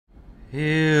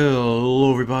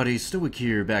Hello everybody, Stoic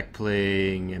here, back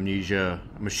playing Amnesia,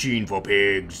 a machine for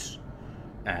pigs.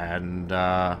 And,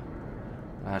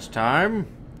 last time,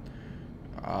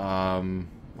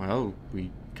 well, we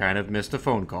kind of missed a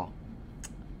phone call.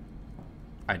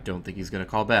 I don't think he's gonna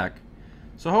call back.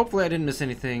 So hopefully I didn't miss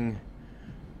anything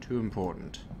too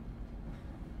important.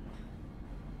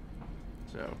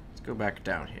 So, let's go back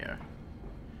down here.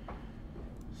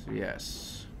 So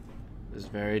yes, this is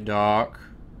very dark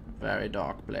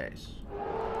place.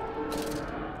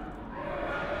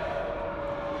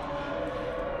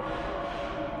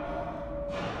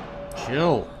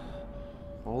 Chill.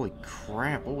 Holy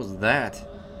crap, what was that?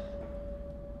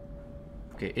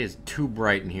 Okay, it is too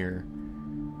bright in here.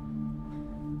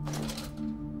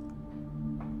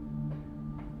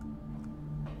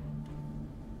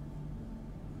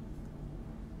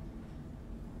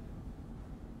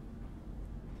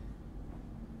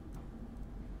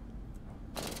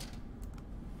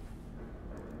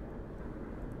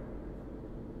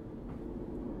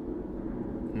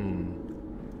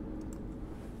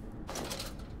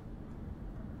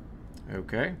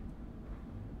 Okay.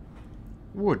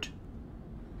 Wood.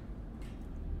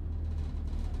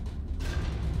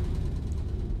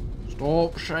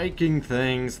 Stop shaking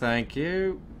things, thank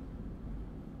you.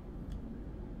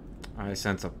 I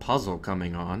sense a puzzle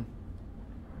coming on.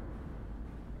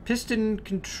 Piston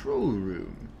control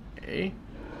room, eh?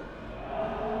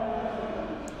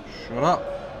 Shut up.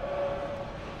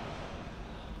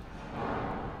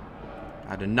 I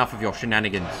had enough of your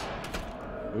shenanigans.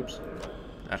 Oops.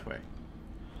 That way.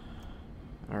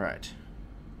 Alright.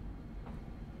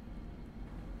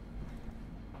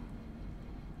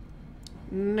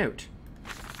 Note.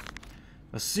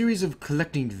 A series of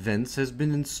collecting vents has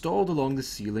been installed along the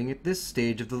ceiling at this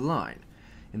stage of the line.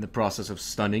 In the process of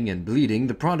stunning and bleeding,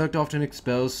 the product often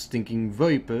expels stinking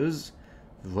vapors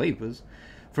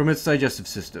from its digestive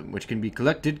system, which can be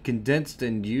collected, condensed,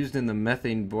 and used in the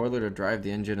methane boiler to drive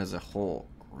the engine as a whole.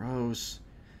 Gross.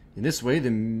 In this way,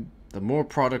 the more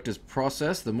product is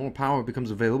processed, the more power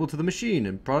becomes available to the machine,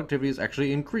 and productivity is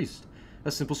actually increased.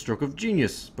 A simple stroke of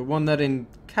genius, but one that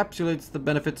encapsulates the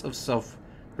benefits of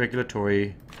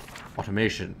self-regulatory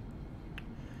automation.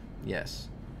 Yes.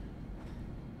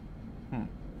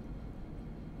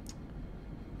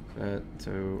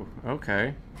 So,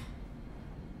 okay.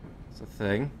 It's a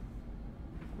thing.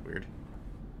 Weird.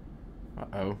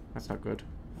 Uh-oh, that's not good.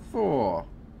 4.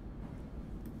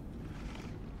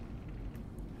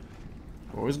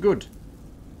 4 is good.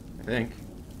 I think.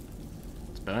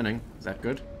 It's burning. Is that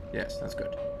good? Yes, that's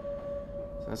good.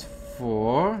 So that's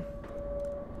 4.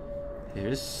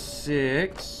 Here's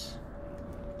 6.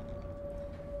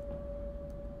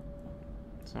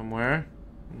 Somewhere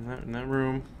in that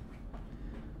room.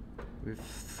 We have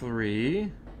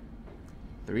 3.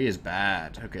 3 is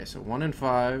bad. Okay, so 1 and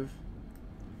 5.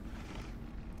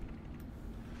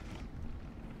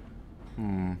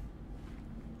 Well,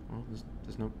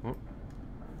 there's no... Oh.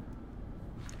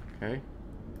 Okay.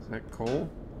 Is that coal?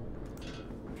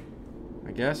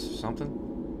 I guess. Something.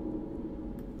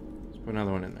 Let's put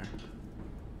another one in there.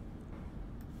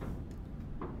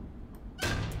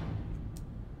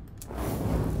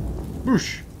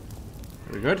 Boosh!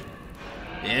 Are we good?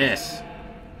 Yes!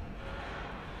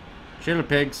 Chill,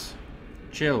 pigs.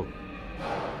 Chill.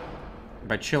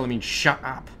 By chill, I mean shut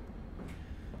up.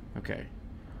 Okay.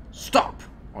 Stop!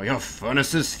 Are your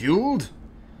furnaces fueled?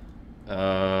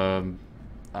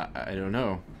 I don't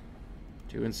know.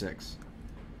 2 and 6.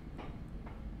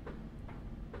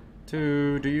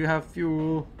 2, do you have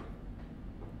fuel?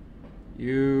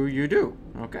 You do.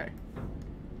 Okay.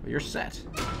 Well, you're set.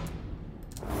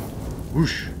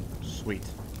 Whoosh. Sweet.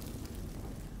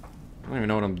 I don't even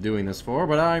know what I'm doing this for,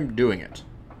 but I'm doing it.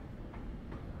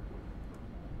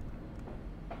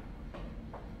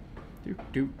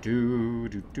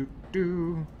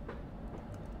 Do.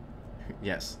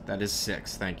 Yes, that is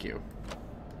 6. Thank you.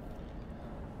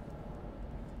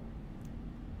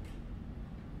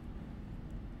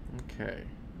 Okay,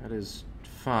 that is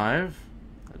 5.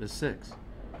 That is 6.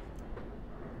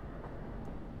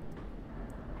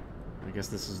 I guess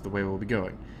this is the way we'll be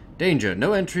going. Danger.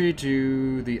 No entry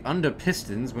to the under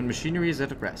pistons when machinery is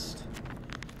at rest.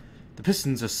 The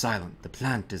pistons are silent. The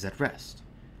plant is at rest.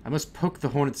 I must poke the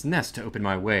hornet's nest to open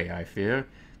my way, I fear.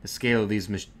 The scale of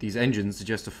these engines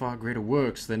suggests a far greater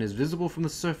works than is visible from the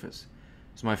surface.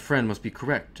 So my friend must be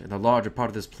correct, and the larger part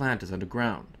of this plant is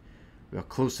underground. We are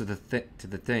close to the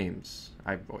Thames.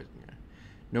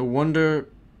 No wonder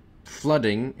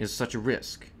flooding is such a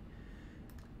risk.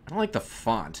 I don't like the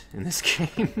font in this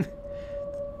game.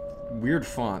 Weird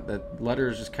font. That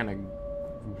letters just kind of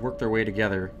work their way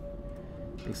together.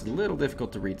 Makes it a little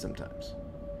difficult to read sometimes.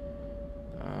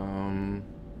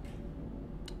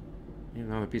 Need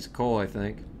another piece of coal, I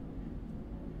think.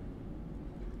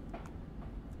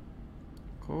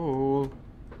 Coal.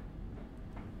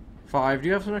 5. Do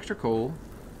you have some extra coal?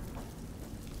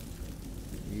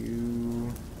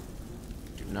 You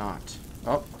do not.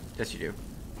 Oh, yes you do.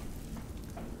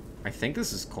 I think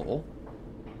this is coal.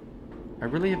 I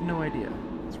really have no idea.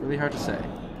 It's really hard to say.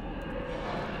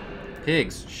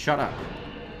 Pigs, shut up.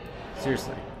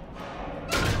 Seriously.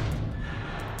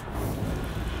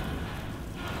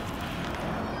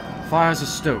 Fires are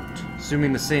stoked.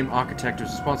 Assuming the same architect is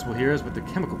responsible here as with the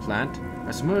chemical plant,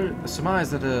 I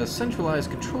surmise that a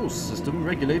centralized control system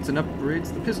regulates and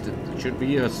upgrades the pistons. It should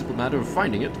be a simple matter of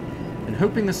finding it, and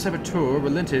hoping the saboteur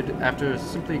relented after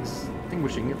simply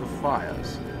extinguishing the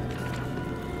fires.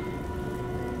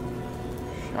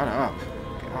 Shut up.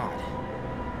 God.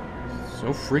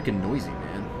 So freaking noisy,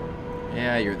 man.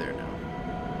 Yeah, you're there now.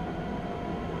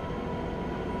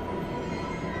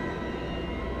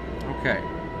 Okay.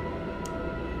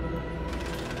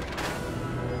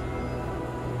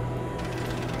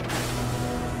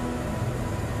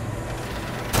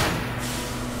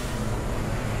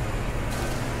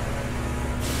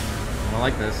 I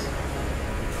like this.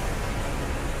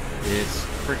 It's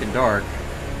freaking dark.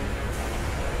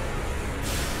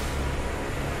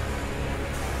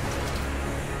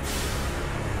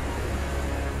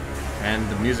 And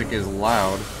the music is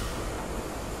loud.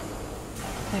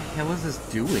 What the hell is this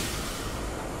doing?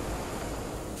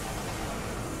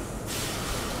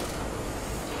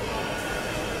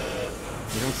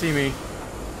 You don't see me.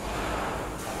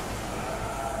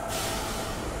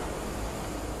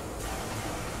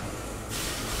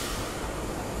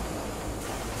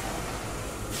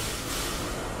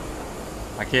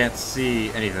 I can't see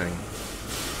anything.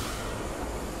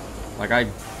 Like, I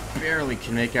barely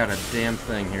can make out a damn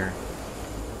thing here.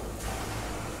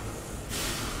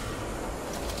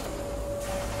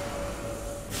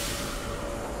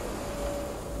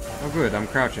 Oh good, I'm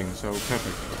crouching, so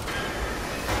perfect.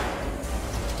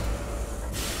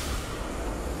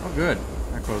 Oh good,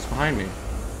 that closed behind me.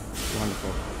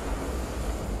 Wonderful.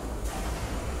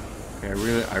 Okay,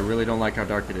 I really don't like how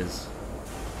dark it is.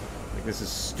 Like, this is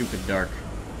stupid dark.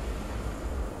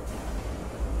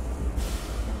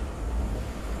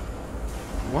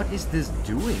 What is this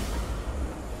doing?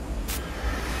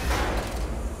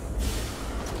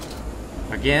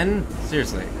 Again?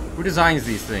 Seriously, who designs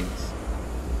these things?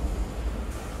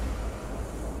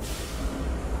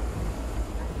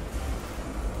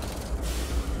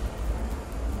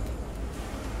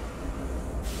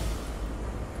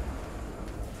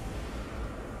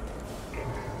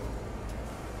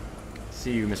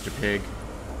 See you, Mr. Pig.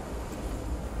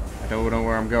 I don't know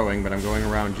where I'm going, but I'm going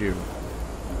around you.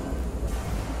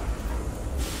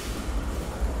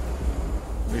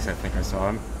 At least I think I saw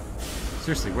him.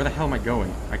 Seriously, where the hell am I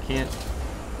going? I can't...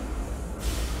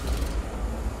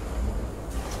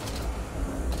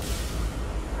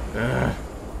 Ugh.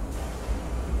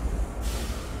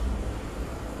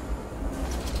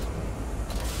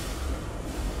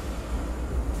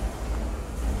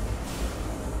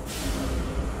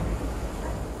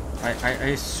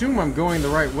 I assume I'm going the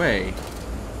right way.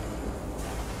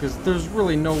 Because there's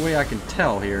really no way I can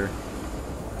tell here.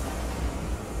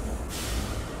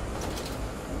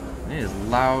 It is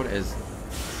loud as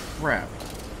crap.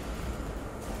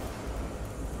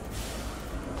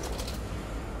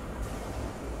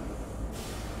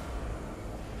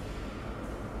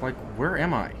 Like, where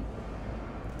am I?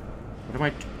 What am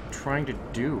I trying to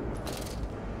do?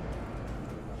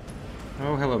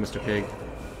 Oh, hello, Mr. Pig.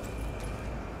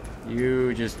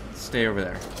 You just stay over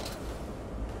there.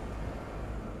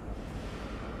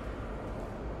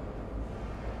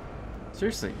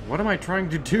 Seriously, what am I trying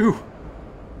to do?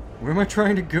 Where am I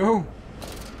trying to go?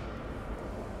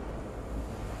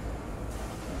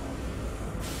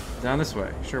 Down this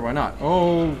way. Sure, why not?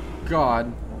 Oh, God.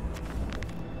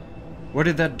 What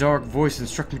did that dark voice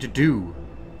instruct me to do?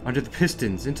 Under the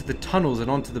pistons, into the tunnels, and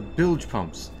onto the bilge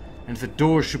pumps. And if the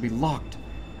doors should be locked,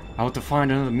 I ought to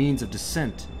find another means of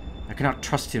descent. I cannot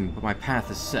trust him, but my path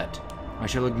is set. I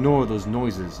shall ignore those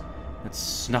noises, that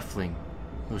snuffling,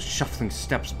 those shuffling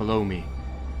steps below me.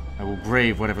 I will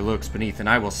brave whatever lurks beneath, and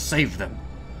I will save them.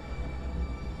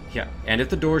 Yeah, and if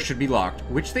the doors should be locked,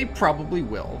 which they probably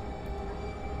will.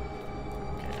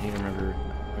 Okay, I need to remember.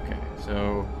 Okay,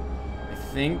 so I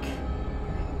think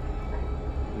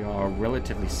we are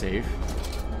relatively safe.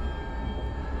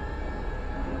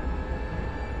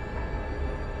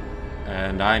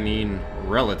 And I mean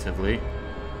relatively.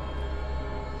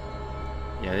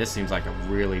 Yeah, this seems like a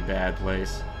really bad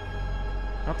place.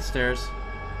 Up the stairs.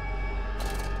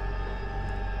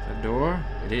 that door?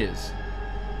 It is.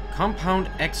 Compound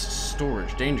X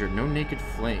storage. Danger. No naked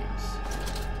flames.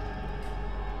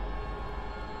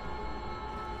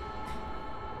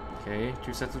 Okay,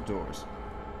 2 sets of doors.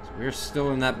 So we're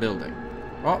still in that building.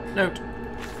 Oh, note.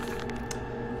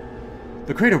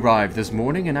 The crate arrived this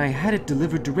morning and I had it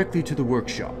delivered directly to the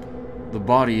workshop. The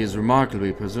body is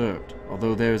remarkably preserved,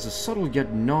 although there is a subtle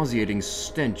yet nauseating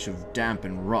stench of damp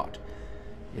and rot.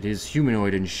 It is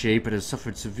humanoid in shape but has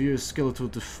suffered severe skeletal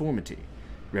deformity.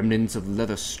 Remnants of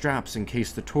leather straps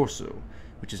encase the torso,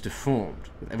 which is deformed,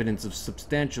 with evidence of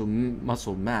substantial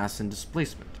muscle mass and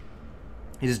displacement.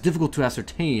 It is difficult to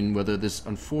ascertain whether this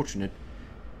unfortunate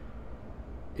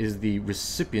is the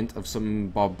recipient of some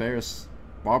barbarous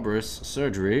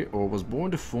surgery, or was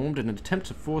born deformed in an attempt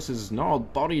to force his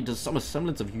gnarled body into some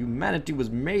semblance of humanity was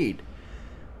made.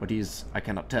 What he is, I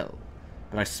cannot tell,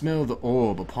 but I smell the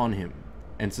orb upon him,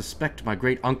 and suspect my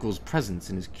great-uncle's presence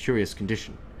in his curious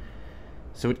condition.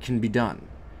 So it can be done.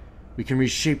 We can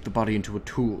reshape the body into a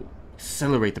tool,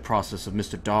 accelerate the process of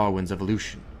Mr. Darwin's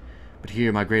evolution. But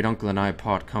here my great-uncle and I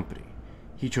part company.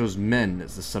 He chose men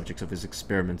as the subjects of his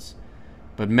experiments.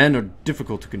 But men are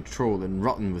difficult to control and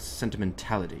rotten with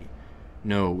sentimentality.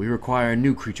 No, we require a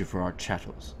new creature for our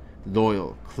chattels.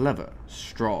 Loyal, clever,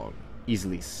 strong,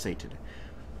 easily sated.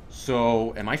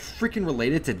 So, am I freaking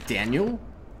related to Daniel?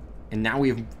 And now we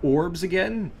have orbs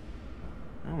again?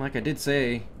 Well, like I did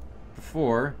say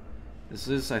before, this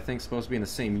is, I think, supposed to be in the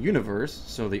same universe,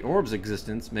 so the orb's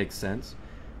existence makes sense.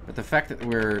 But the fact that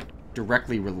we're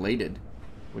directly related...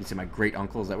 What did he say, my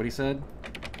great-uncle? Is that what he said?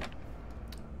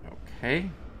 Okay.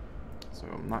 So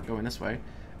I'm not going this way.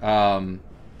 The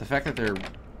fact that they're...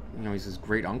 You know, he's his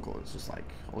great-uncle is just like,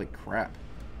 holy crap.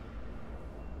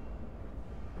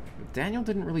 But Daniel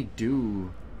didn't really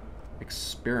do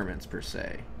experiments, per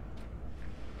se.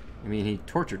 I mean, he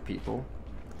tortured people.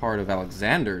 Part of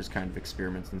Alexander's kind of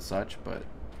experiments and such, but it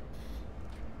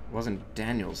wasn't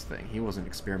Daniel's thing. He wasn't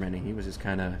experimenting. He was just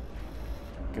kind of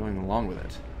going along with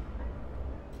it.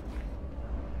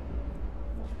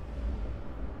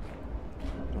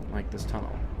 Don't like this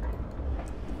tunnel.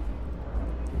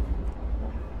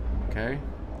 Okay.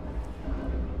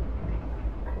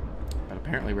 But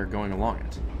apparently we're going along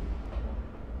it.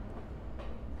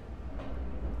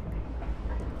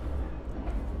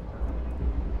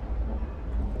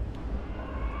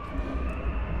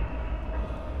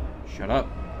 Shut up.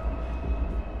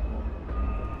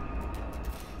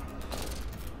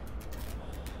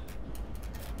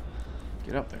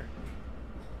 Get up there.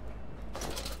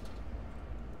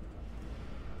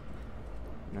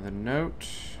 Another note.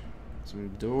 Some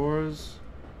doors.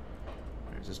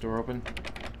 Is this door open?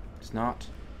 It's not.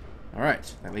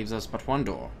 Alright, that leaves us but one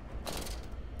door.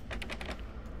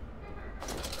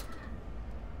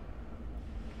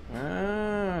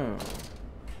 Oh.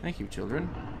 Thank you, children.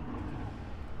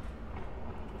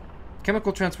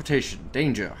 Chemical transportation.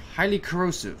 Danger. Highly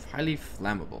corrosive. Highly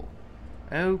flammable.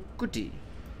 Oh, goody.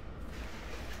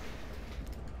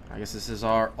 I guess this is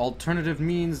our alternative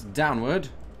means downward.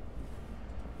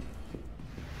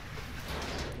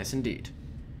 Yes, indeed.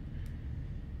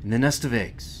 In the nest of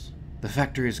eggs. The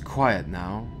factory is quiet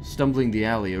now. Stumbling the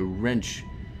alley, a wrench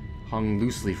hung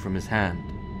loosely from his hand.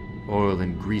 Oil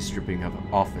and grease dripping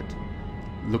off it.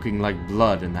 Looking like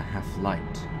blood in the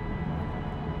half-light.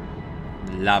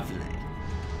 Lovely.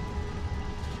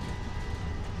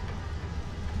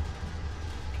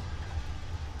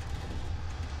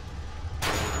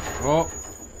 Oh.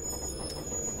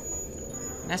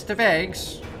 Nest of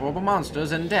eggs, horrible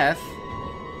monsters, and death.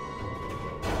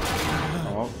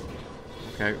 Oh.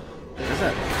 Okay. What is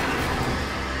that?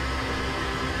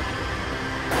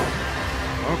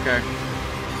 Okay.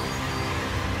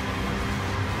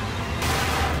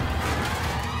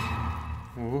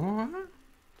 What?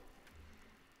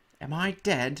 Am I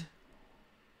dead?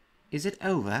 Is it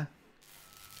over?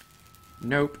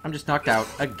 Nope, I'm just knocked out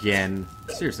again.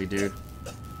 Seriously, dude.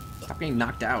 Stop getting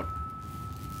knocked out.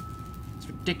 It's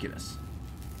ridiculous.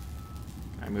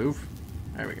 Can I move?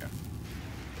 There we go.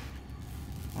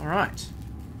 Alright.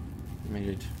 Made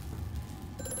it.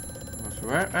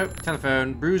 Oh,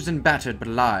 telephone. Bruised and battered, but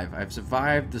alive. I've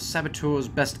survived the saboteur's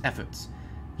best efforts.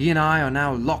 He and I are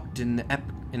now locked in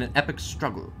an epic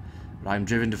struggle. But I am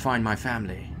driven to find my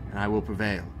family, and I will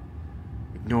prevail.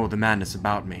 Ignore the madness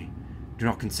about me. Do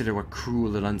not consider what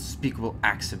cruel and unspeakable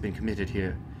acts have been committed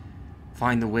here.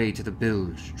 Find the way to the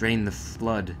bilge, drain the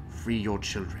flood, free your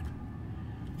children.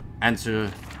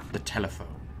 Answer the telephone.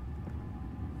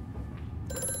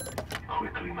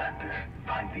 Quickly, Mantis,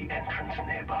 find the entrance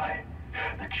nearby.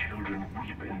 The children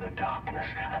weep in the darkness,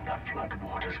 and the flood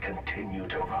waters continue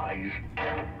to rise.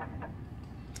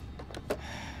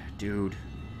 dude.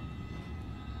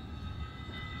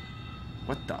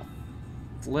 What the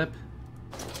flip?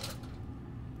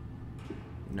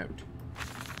 Note.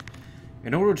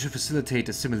 In order to facilitate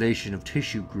assimilation of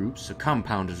tissue groups, a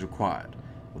compound is required,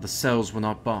 or the cells will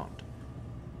not bond.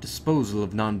 Disposal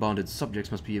of non-bonded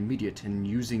subjects must be immediate, and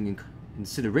using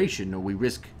incineration, or we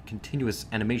risk continuous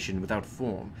animation without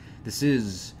form. This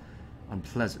is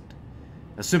unpleasant.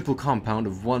 A simple compound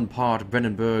of 1 part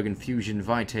Brennenberg infusion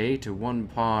vitae to 1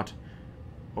 part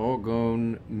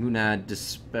orgone munad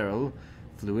disperal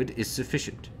fluid is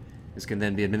sufficient. This can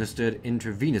then be administered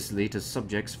intravenously to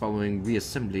subjects following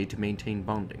reassembly to maintain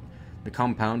bonding. The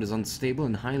compound is unstable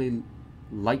and highly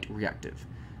light reactive.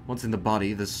 Once in the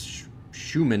body, the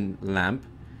Schumann lamp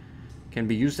can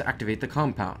be used to activate the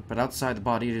compound, but outside the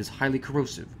body it is highly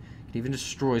corrosive. It can even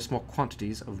destroy small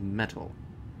quantities of metal.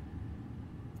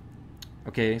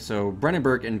 Okay, so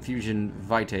Brennenberg infusion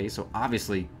vitae, so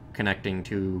obviously connecting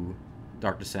to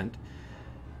Dark Descent.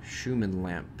 Schumann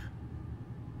lamp.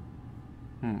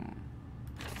 I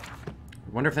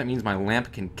wonder if that means my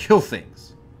lamp can kill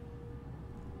things.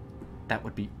 That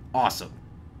would be awesome.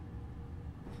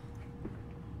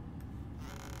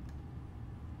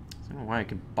 I don't know why I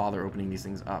can bother opening these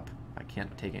things up. I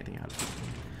can't take anything out of it.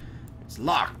 It's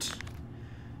locked.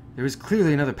 There is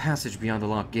clearly another passage beyond the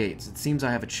locked gates. It seems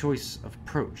I have a choice of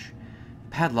approach.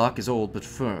 The padlock is old but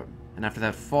firm, and after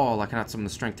that fall I cannot summon the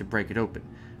strength to break it open.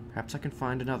 Perhaps I can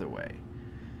find another way.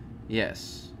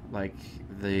 Yes, like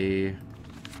the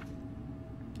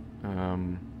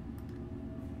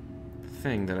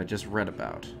thing that I just read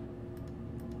about.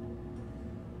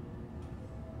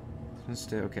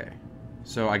 Okay.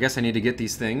 So I guess I need to get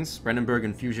these things. Brennenberg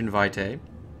infusion vitae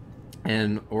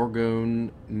and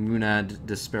orgone munad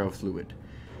disperal fluid.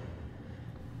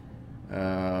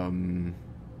 And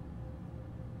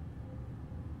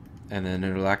then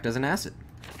it'll act as an acid.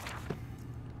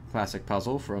 Classic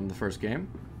puzzle from the first game.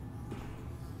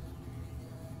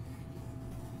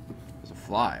 There's a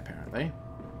fly, apparently.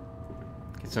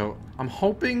 Okay, so I'm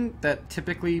hoping that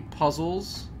typically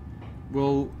puzzles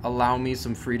will allow me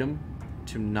some freedom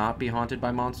to not be haunted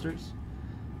by monsters.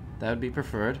 That would be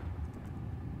preferred.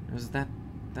 There's that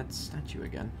statue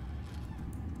again.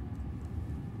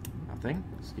 Nothing.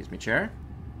 Excuse me, chair.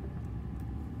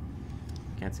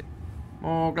 Can't see.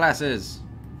 Oh, glasses.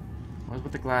 What is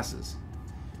with the glasses?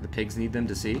 Do the pigs need them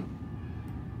to see?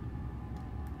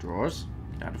 Drawers.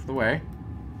 Get out of the way.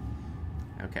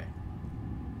 Okay.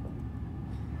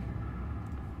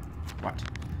 What?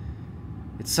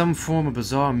 It's some form of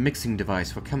bizarre mixing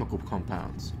device for chemical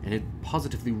compounds, and it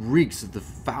positively reeks of the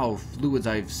foul fluids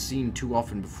I've seen too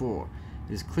often before.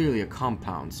 It is clearly a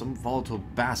compound, some volatile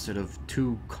bastard of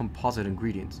 2 composite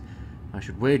ingredients. I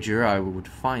should wager I would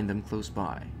find them close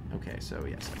by. Okay, so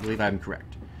yes, I believe I'm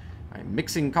correct. I'm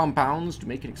mixing compounds to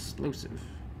make it explosive.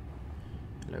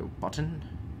 Hello, button.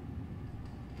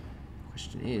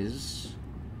 Question is,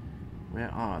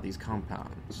 where are these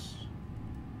compounds?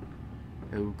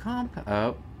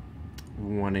 Oh,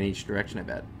 one in each direction, I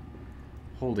bet.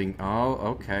 Holding, oh,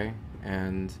 okay.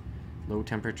 And low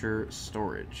temperature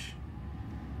storage.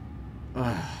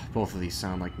 Ugh, both of these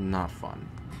sound like not fun.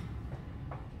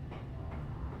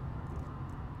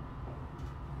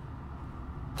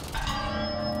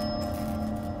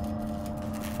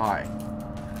 Hi.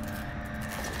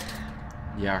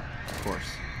 Yeah, of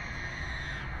course.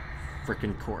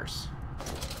 Frickin' course.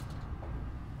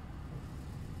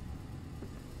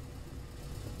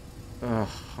 Ugh,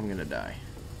 I'm gonna die.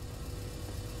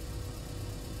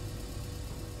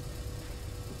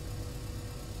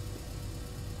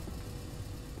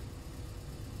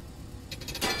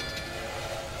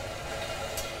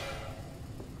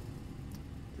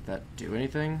 Did that do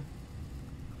anything?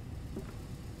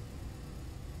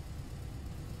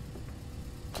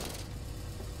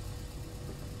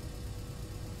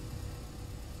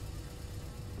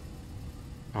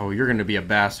 Oh, you're gonna be a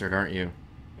bastard, aren't you?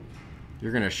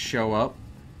 You're gonna show up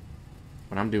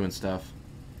when I'm doing stuff.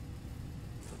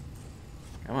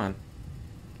 Come on.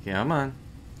 Come on.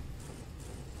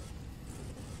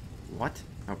 What?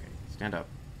 Okay, stand up.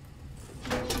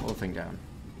 Hold the thing down.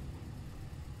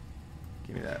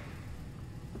 Give me that.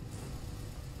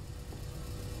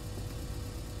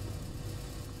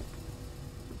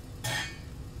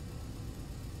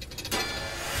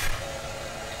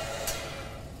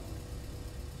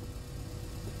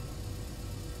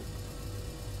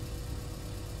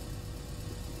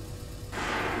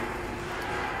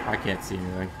 I can't see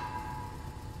anything.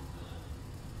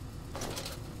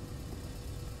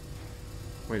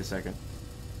 Wait a second.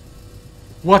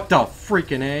 What the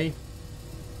freaking A?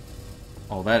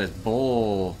 Oh, that is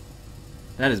bull.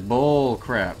 That is bull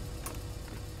crap.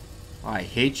 I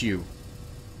hate you.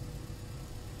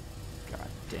 God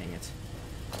dang it.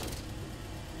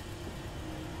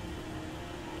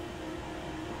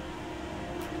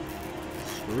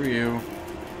 Screw you.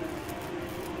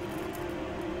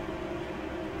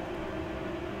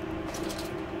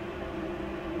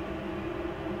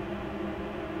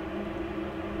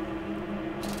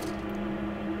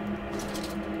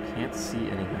 Can't see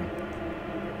anything.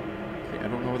 Okay, I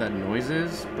don't know what that noise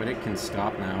is, but it can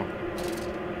stop now.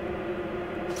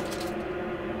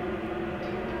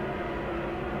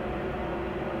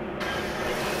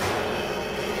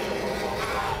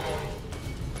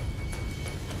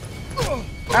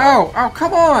 Ow! Oh,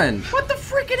 come on! What the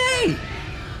freaking A?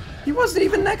 He wasn't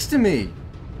even next to me.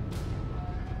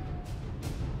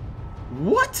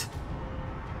 What?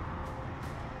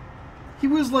 He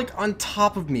was like on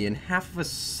top of me in half of a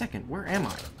second. Where am I?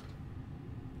 I'm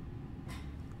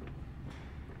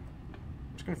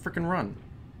just gonna freaking run.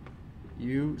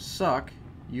 You suck,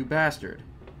 you bastard.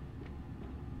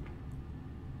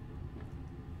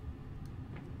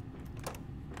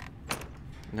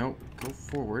 Nope, go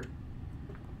forward.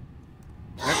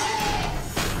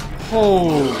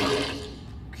 Oh,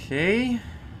 okay.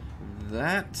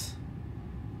 That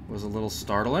was a little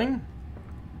startling.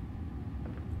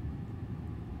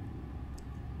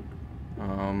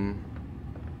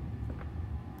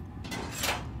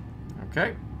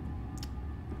 Okay.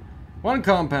 One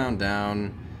compound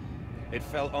down. It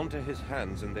fell onto his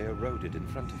hands and they eroded in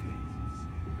front of me.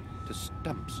 To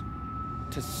stumps.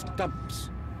 To stumps.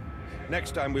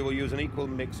 Next time we will use an equal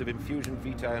mix of infusion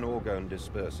vitae and orgone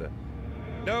disperser.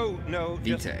 No, no,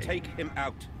 just take him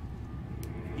out.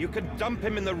 You can dump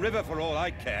him in the river for all I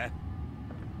care.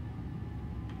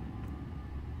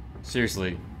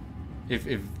 Seriously,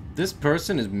 if this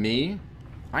person is me,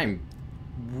 I'm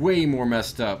way more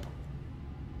messed up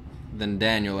than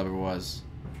Daniel ever was.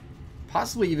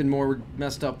 Possibly even more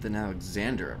messed up than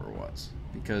Alexander ever was.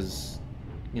 Because,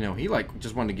 you know, he like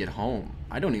just wanted to get home.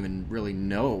 I don't even really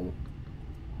know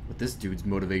what this dude's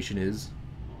motivation is.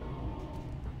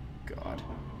 God.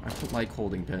 I don't like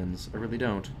holding pens. I really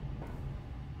don't.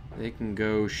 They can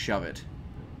go shove it.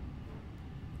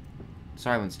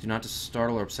 Silence. Do not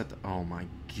startle or upset the... Oh my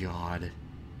god.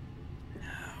 No.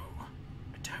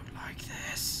 I don't like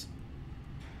this.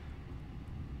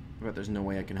 But there's no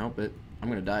way I can help it. I'm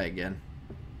gonna die again.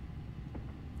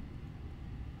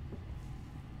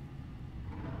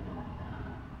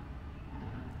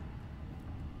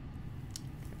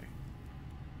 Okay.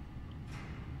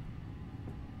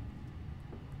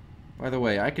 By the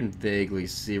way, I can vaguely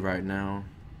see right now.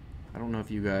 I don't know if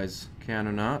you guys can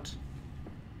or not.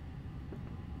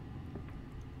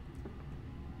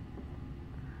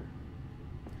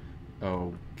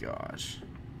 Oh gosh.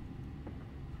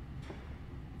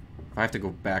 If I have to go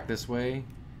back this way,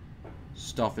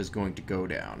 stuff is going to go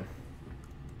down.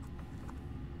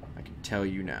 I can tell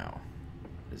you now.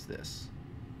 What is this?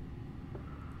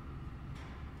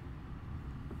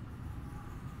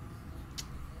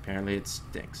 Apparently it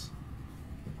stinks.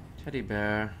 Teddy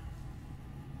bear.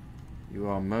 You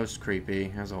are most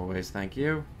creepy, as always, thank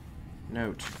you.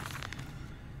 Note.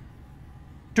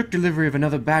 Took delivery of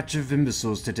another batch of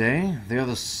imbeciles today. They are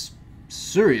the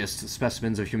surriest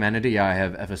specimens of humanity I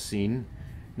have ever seen.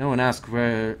 No one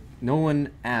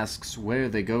asks where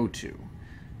they go to.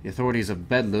 The authorities of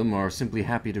Bedlam are simply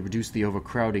happy to reduce the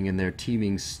overcrowding in their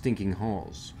teeming, stinking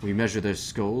halls. We measure their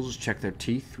skulls, check their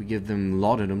teeth, we give them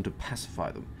laudanum to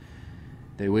pacify them.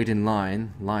 They wait in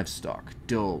line, livestock,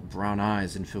 dull, brown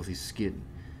eyes and filthy skin.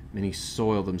 Many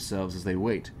soil themselves as they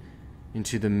wait.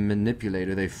 Into the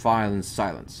manipulator they file in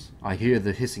silence. I hear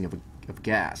the hissing of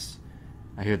gas.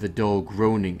 I hear the dull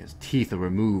groaning as teeth are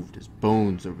removed, as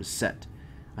bones are reset.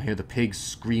 I hear the pigs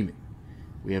screaming.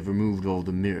 We have removed all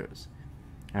the mirrors.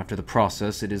 After the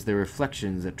process, it is their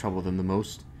reflections that trouble them the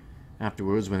most.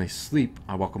 Afterwards, when they sleep,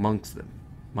 I walk amongst them,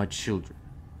 my children.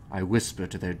 I whisper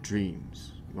to their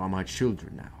dreams. You are my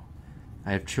children now.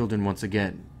 I have children once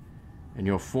again. And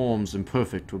your forms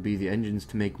imperfect will be the engines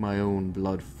to make my own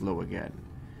blood flow again.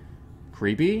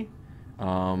 Creepy?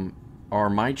 Are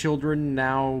my children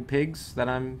now pigs that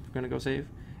I'm gonna go save?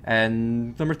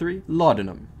 And number 3,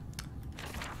 laudanum.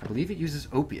 I believe it uses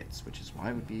opiates, which is why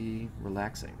it would be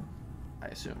relaxing. I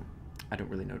assume. I don't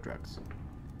really know drugs.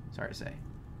 Sorry to say.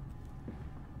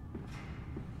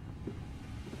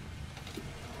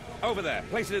 Over there,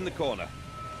 place it in the corner.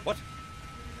 What?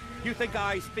 You think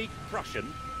I speak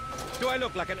Prussian? Do I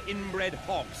look like an inbred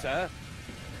hog, sir?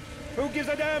 Who gives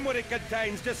a damn what it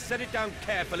contains? Just set it down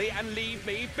carefully and leave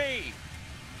me be.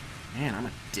 Man, I'm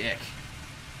a dick.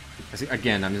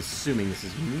 Again, I'm assuming this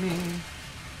is me.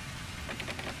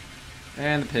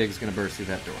 And the pig's gonna burst through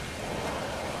that door.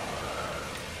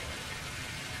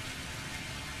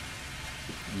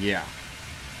 Yeah.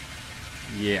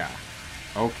 Yeah.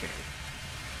 Okay.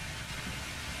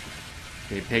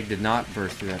 Okay, pig did not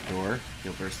burst through that door.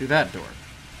 He'll burst through that door.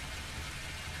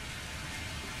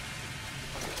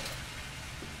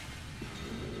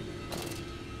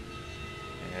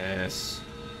 Yes.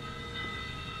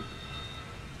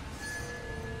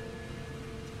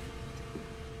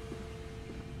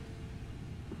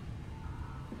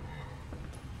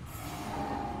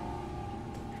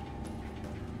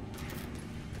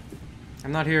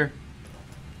 I'm not here.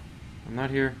 I'm not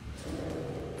here.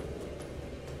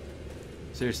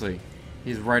 Seriously.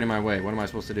 He's right in my way. What am I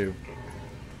supposed to do?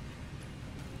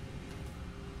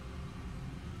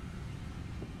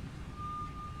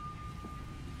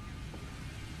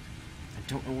 I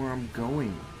don't know where I'm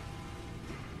going.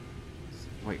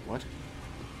 Wait, what?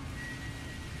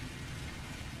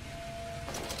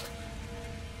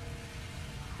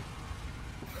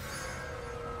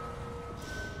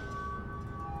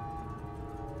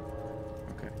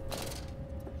 Okay.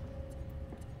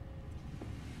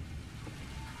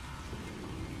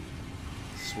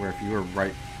 I swear if you were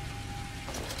right.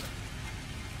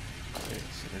 Okay,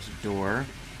 so there's a door.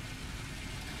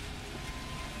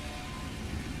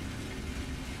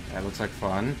 That looks like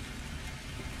fun.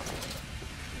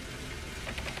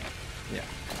 Yeah.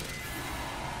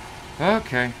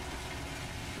 Okay.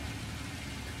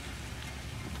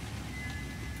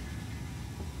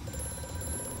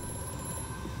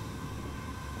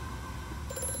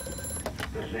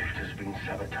 The lift has been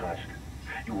sabotaged.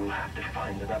 You will have to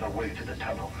find another way to the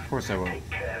tunnel. Of course I will. Take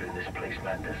care in this place,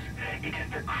 Mantis. It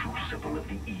is the crucible of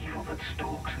the evil that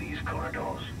stalks these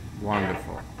corridors.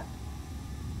 Wonderful.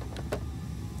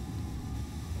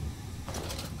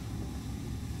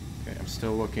 Okay, I'm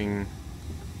still looking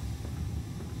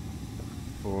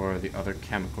for the other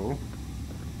chemical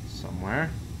somewhere.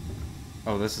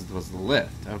 Oh, this was the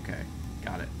lift. Okay,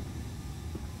 got it.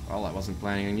 Well, I wasn't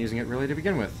planning on using it really to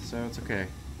begin with, so it's okay.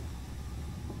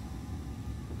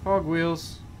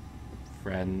 Cogwheels.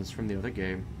 Friends from the other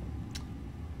game.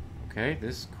 Okay,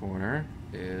 this corner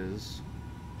is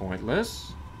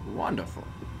pointless. Wonderful.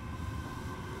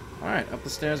 Alright, up the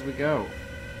stairs we go.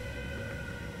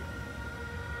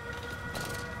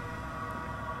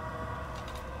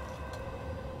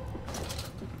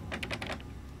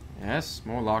 Yes,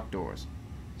 more locked doors.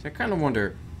 So I kind of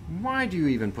wonder, why do you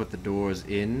even put the doors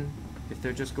in if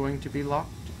they're just going to be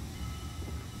locked?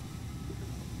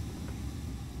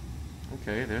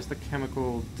 Okay, there's the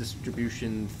chemical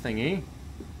distribution thingy.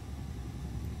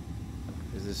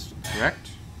 Is this correct?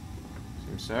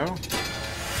 Seems so.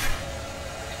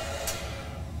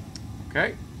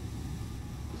 Okay.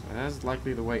 So that's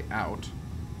likely the way out.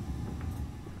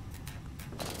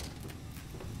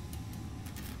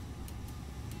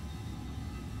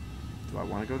 Do I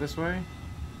want to go this way?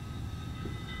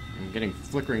 I'm getting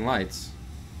flickering lights.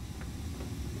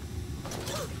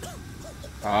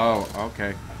 Oh,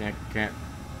 okay. Can't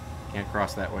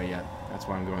cross that way yet. That's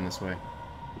why I'm going this way.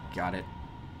 Got it.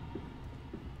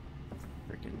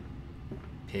 Freaking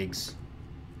pigs.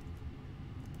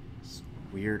 This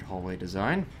weird hallway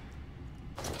design.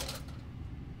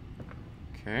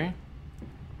 Okay.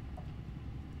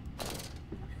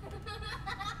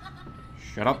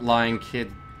 Shut up, lying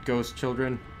kid, ghost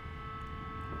children.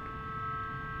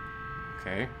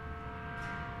 Okay.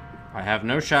 I have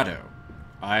no shadow.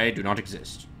 I do not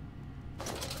exist.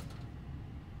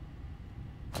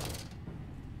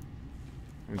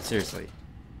 I mean, seriously.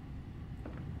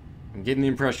 I'm getting the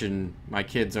impression my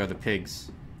kids are the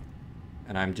pigs,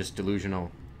 and I'm just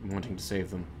delusional, wanting to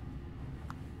save them.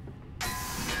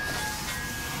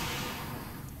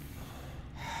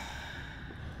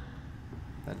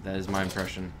 That is my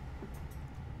impression.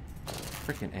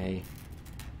 Frickin' A.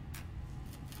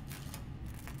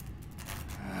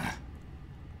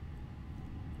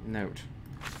 Note.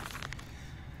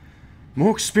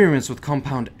 More experiments with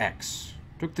Compound X.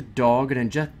 Took the dog and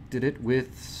injected it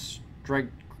with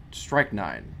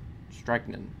strychnine. I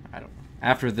don't know.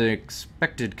 After the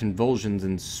expected convulsions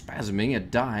and spasming,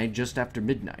 it died just after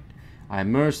midnight. I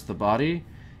immersed the body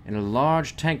in a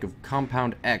large tank of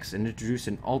Compound X and introduced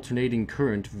an alternating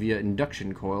current via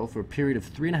induction coil for a period of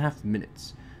 3.5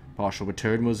 minutes. Partial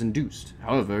return was induced.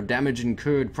 However, damage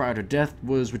incurred prior to death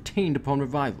was retained upon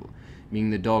revival,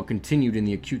 meaning the dog continued in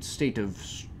the acute state of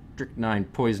strychnine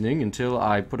poisoning until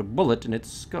I put a bullet in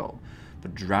its skull.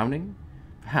 But drowning?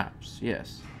 Perhaps,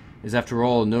 yes. Is after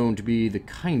all known to be the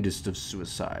kindest of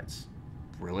suicides.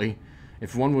 Really?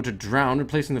 If one were to drown,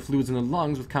 replacing the fluids in the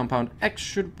lungs with Compound X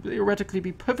should theoretically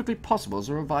be perfectly possible as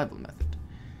a revival method.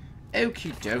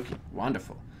 Okie dokie.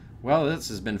 Wonderful. Well, this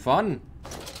has been fun.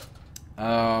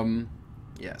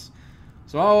 Yes.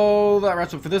 So that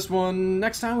wraps up for this one.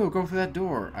 Next time we'll go for that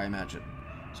door, I imagine.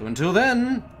 So until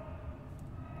then,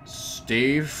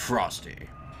 stay frosty.